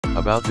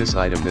About this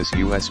item: this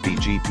USB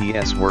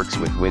GPS works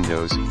with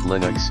Windows,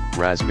 Linux,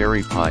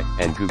 Raspberry Pi,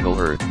 and Google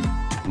Earth.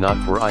 Not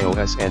for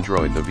iOS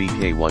Android. The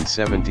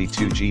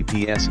VK-172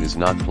 GPS is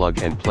not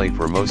plug and play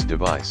for most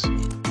device.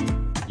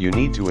 You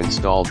need to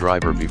install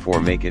driver before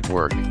make it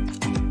work.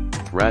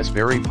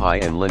 Raspberry Pi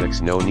and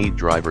Linux no need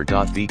driver.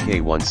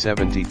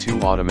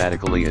 VK-172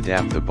 automatically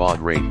adapt the baud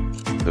rate.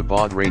 The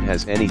baud rate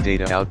has any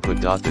data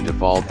output. The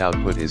default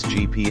output is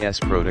GPS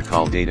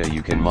protocol data.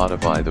 You can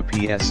modify the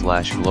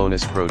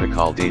PS/GLONASS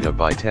protocol data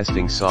by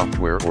testing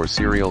software or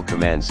serial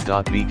commands.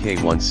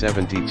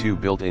 VK-172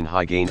 built-in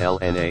high gain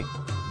LNA,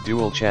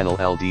 dual channel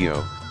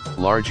LDO,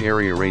 large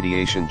area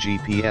radiation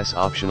GPS.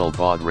 Optional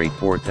baud rate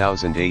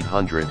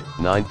 4800,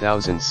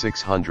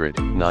 9600,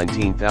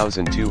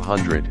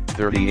 19200,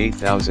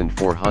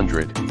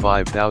 38400,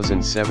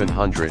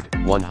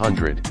 5700,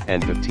 100,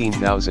 and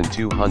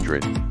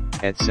 15200,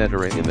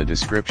 etc. in the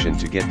description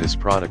to get this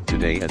product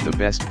today at the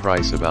best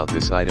price. About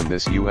this item: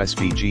 this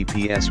USB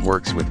GPS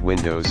works with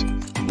Windows,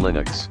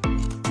 Linux,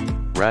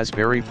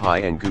 Raspberry Pi,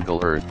 and Google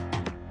Earth.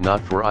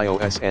 Not for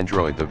iOS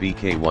Android. The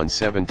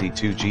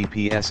VK-172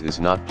 GPS is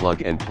not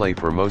plug and play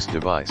for most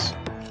device.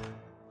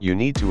 You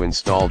need to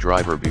install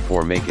driver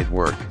before make it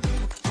work.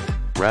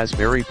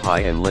 Raspberry Pi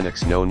and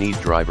Linux no need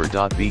driver.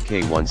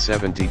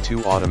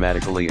 VK-172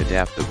 automatically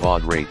adapt the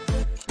baud rate.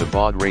 The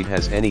baud rate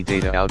has any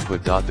data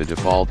output. The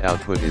default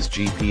output is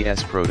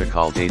GPS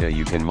protocol data.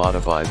 You can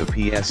modify the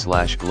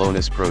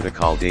PS/GLONASS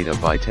protocol data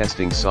by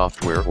testing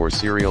software or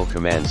serial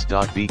commands.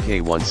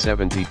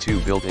 VK-172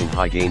 built-in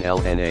high gain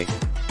LNA,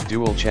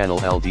 dual channel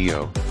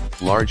LDO,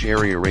 large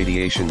area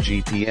radiation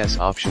GPS.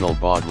 Optional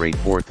baud rate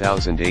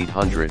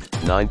 4800,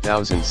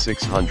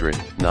 9600,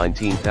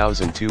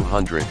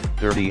 19200,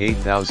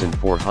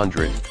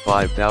 38400,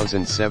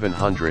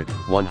 5700,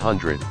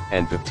 100,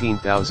 and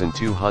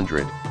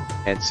 15200,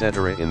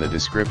 etc. in the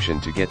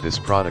description to get this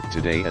product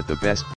today at the best